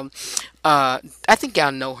hope y'all, I think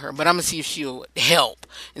y'all know her, but I'm going to see if she'll help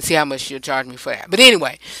and see how much she'll charge me for that. But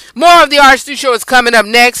anyway, more of the RH3 Show is coming up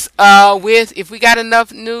next with, if we got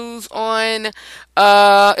enough news on,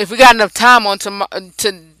 if we got enough time on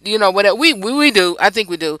whatever. We do. I think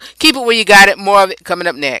we do. Keep it where you got it. More of it coming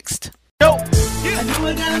up next.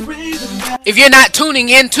 If you're not tuning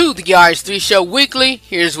into the RH3 Show weekly,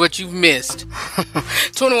 here's what you've missed.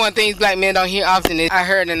 21 things black men don't hear often. I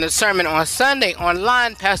heard in the sermon on Sunday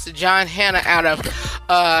online, Pastor John Hanna out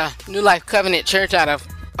of New Life Covenant Church out of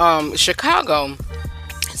Chicago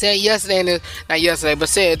said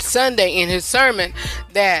said Sunday in his sermon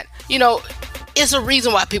that, it's a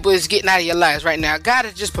reason why people is getting out of your lives right now. God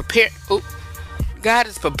is just God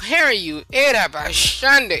is preparing you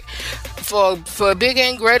for bigger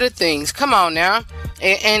and greater things. Come on now.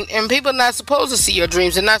 And people are not supposed to see your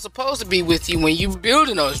dreams. They're not supposed to be with you when you're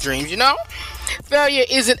building those dreams, Failure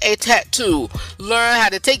isn't a tattoo. Learn how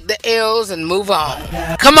to take the L's and move on.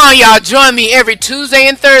 Come on, y'all. Join me every Tuesday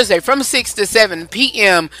and Thursday from 6 to 7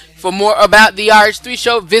 p.m. For more about the RH3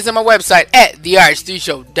 Show, visit my website at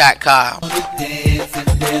therh3show.com.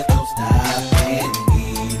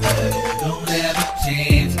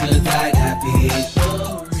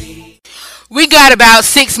 We got about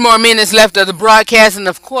 6 more minutes left of the broadcast, and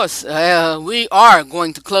of course, we are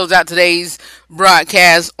going to close out today's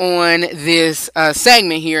broadcast on this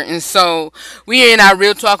segment here. And so, we are in our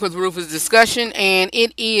Real Talk with Rufus discussion, and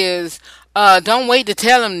it is, don't wait to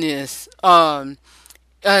tell him this.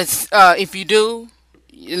 If you do,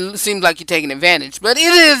 it seems like you're taking advantage, but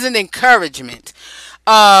it is an encouragement.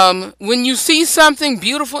 When you see something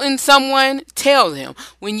beautiful in someone, tell them.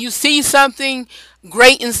 When you see something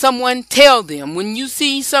great in someone, tell them. When you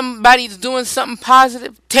see somebody's doing something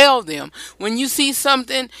positive, tell them. When you see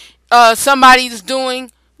something somebody's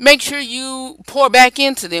doing, make sure you pour back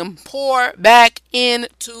into them. Pour back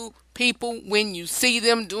into people when you see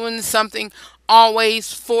them doing something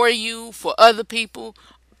always for you, for other people.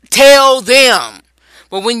 Tell them.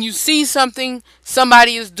 But when you see something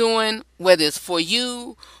somebody is doing, whether it's for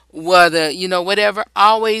you, whether, whatever,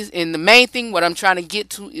 always, and the main thing, what I'm trying to get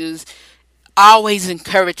to is always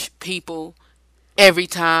encourage people every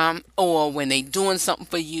time, or when they doing something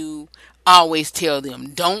for you, always tell them.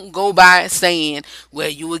 Don't go by saying, well,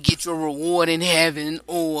 you will get your reward in heaven,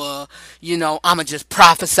 or I'ma just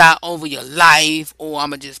prophesy over your life, or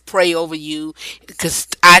I'ma just pray over you because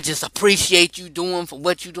I just appreciate you doing for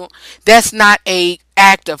what you doing. That's not a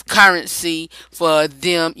act of currency for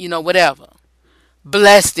them, whatever.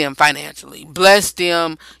 Bless them financially, bless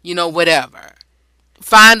them, whatever.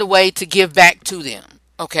 Find a way to give back to them.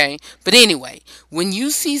 Okay, but anyway, when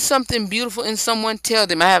you see something beautiful in someone, tell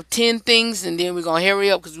them. I have 10 things, and then we're going to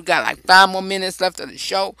hurry up because we got like 5 more minutes left of the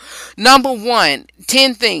show. Number 1,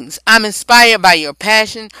 10 things. I'm inspired by your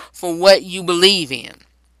passion for what you believe in.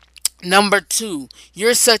 Number 2,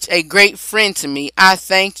 you're such a great friend to me. I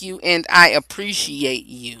thank you and I appreciate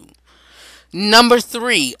you. Number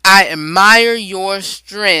 3, I admire your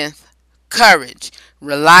strength, courage,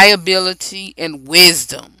 reliability, and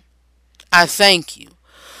wisdom. I thank you.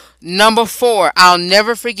 Number 4, I'll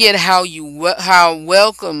never forget how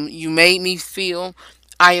welcome you made me feel.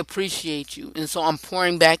 I appreciate you, and so I'm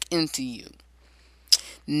pouring back into you.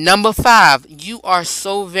 Number 5, you are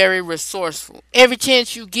so very resourceful. Every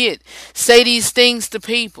chance you get, say these things to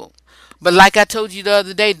people. But like I told you the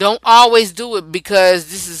other day, don't always do it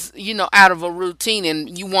because this is, out of a routine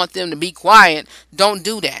and you want them to be quiet. Don't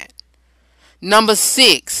do that. Number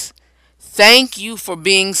 6, thank you for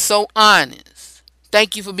being so honest.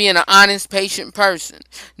 Thank you for being an honest, patient person.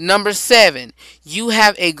 Number 7, you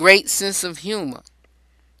have a great sense of humor.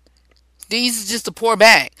 These are just to pour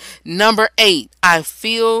back. Number 8, I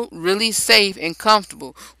feel really safe and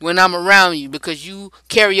comfortable when I'm around you because you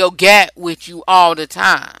carry your gap with you all the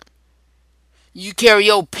time. You carry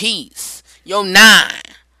your peace, your 9,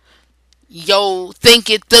 your think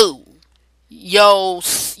it through, your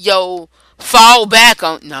fall back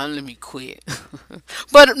on. No, let me quit.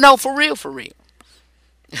 But no, for real, for real.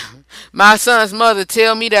 My son's mother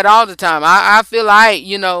tell me that all the time. I feel like,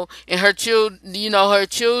 and her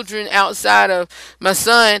children outside of my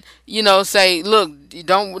son, say, look,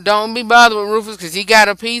 don't be bothered with Rufus because he got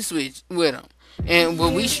a peace with him. And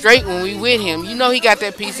when we straight when we with him, he got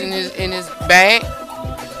that piece in his bag.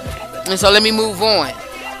 And so let me move on.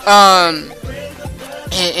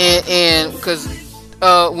 And because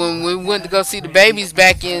when we went to go see the babies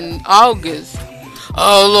back in August,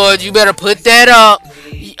 oh Lord, you better put that up.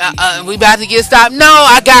 We about to get stopped. No,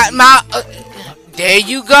 I got my. There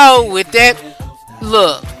you go with that.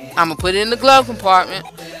 Look, I'm gonna put it in the glove compartment.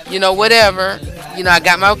 Whatever. I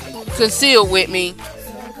got my concealed with me.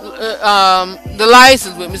 The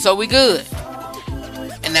license with me, so we good.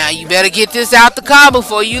 And now you better get this out the car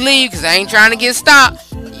before you leave, cause I ain't trying to get stopped.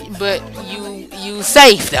 But you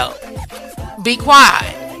safe though. Be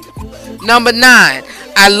quiet. Number 9.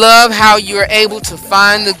 I love how you're able to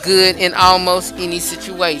find the good in almost any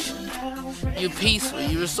situation. You're peaceful,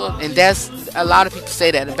 you're resourceful, and that's a lot of people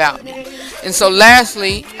say that about me. And so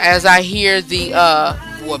lastly, as I hear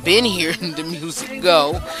been hearing the music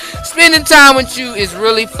go, spending time with you is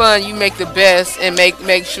really fun. You make the best and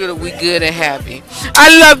make sure that we good and happy.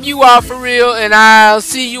 I love you all for real, and I'll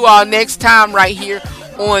see you all next time right here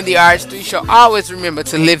on the RH3 Show. Always remember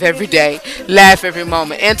to live every day, laugh every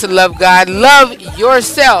moment, and to love God, love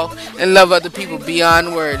yourself, and love other people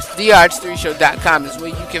beyond words. TheRH3Show.com is where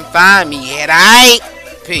you can find me at. Alright?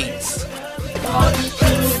 Peace.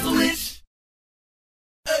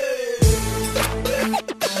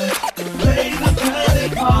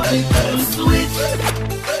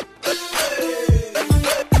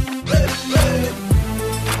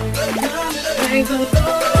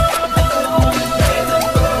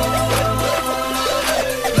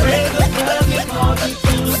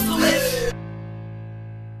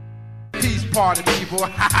 Peace party people.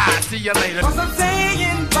 See you later. I'm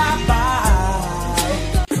saying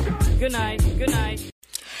bye-bye. Good night. Good night.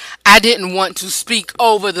 I didn't want to speak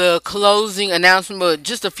over the closing announcement, but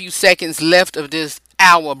just a few seconds left of this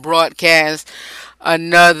hour broadcast.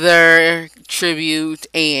 another tribute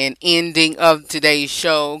and ending of today's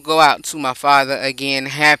show go out to my father again.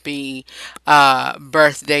 Happy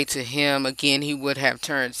birthday to him. Again, he would have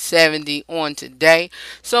turned 70 on today.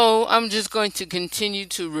 So I'm just going to continue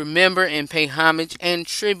to remember and pay homage and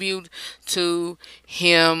tribute to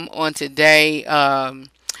him on today.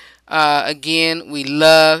 Again, we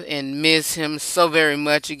love and miss him so very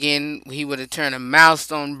much. Again, he would have turned a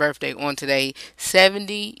milestone birthday on today,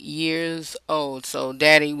 70 years old. So,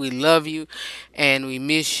 Daddy, we love you and we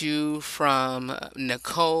miss you from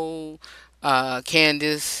Nicole,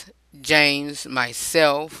 Candace, James,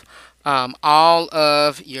 myself, all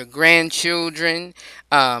of your grandchildren,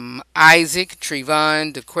 Isaac,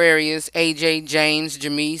 Trevon, Dequarius, AJ, James,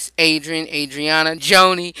 Jamise, Adrian, Adriana,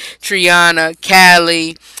 Joni, Triana,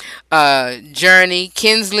 Callie, Journey,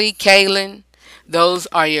 Kinsley, Kaylin. Those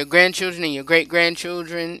are your grandchildren and your great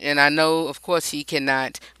grandchildren, and I know, of course, he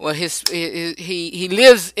cannot. Well, he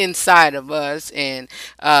lives inside of us, and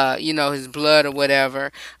his blood or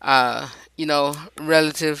whatever.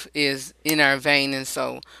 Relative is in our vein, and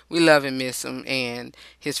so we love and miss him, and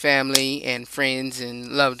his family and friends and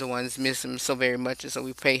loved ones miss him so very much, and so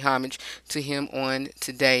we pay homage to him on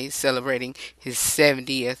today, celebrating his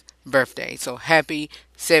 70th birthday. So happy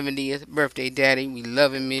 70th birthday, Daddy. We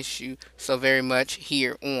love and miss you so very much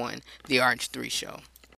here on the RH3 Show.